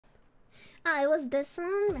I was this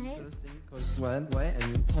one, right?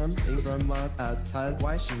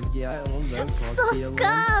 So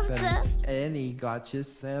scuffed! Annie got you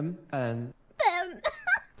some and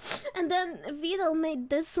And then Vedal made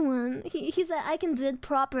this one. He said, I can do it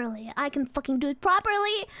properly. I can fucking do it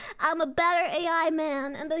properly. I'm a better AI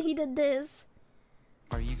man. And then he did this.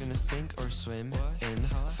 Are you gonna sink or swim in?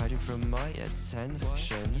 Fighting from my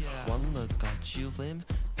attention. One look got you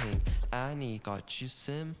limping. Annie got you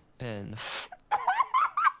simping.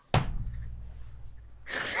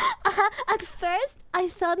 At first, I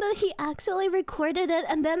thought that he actually recorded it,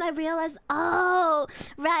 and then I realized, oh,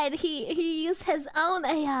 right, he used his own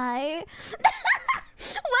AI.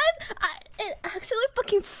 What? It actually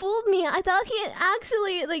fucking fooled me. I thought he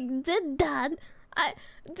actually like did that.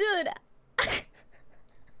 Dude.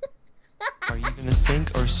 Are you gonna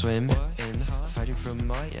sink or swim in? Fighting from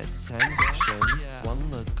my attention.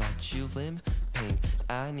 One look got you limping.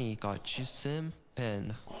 Annie got you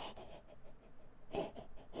simping.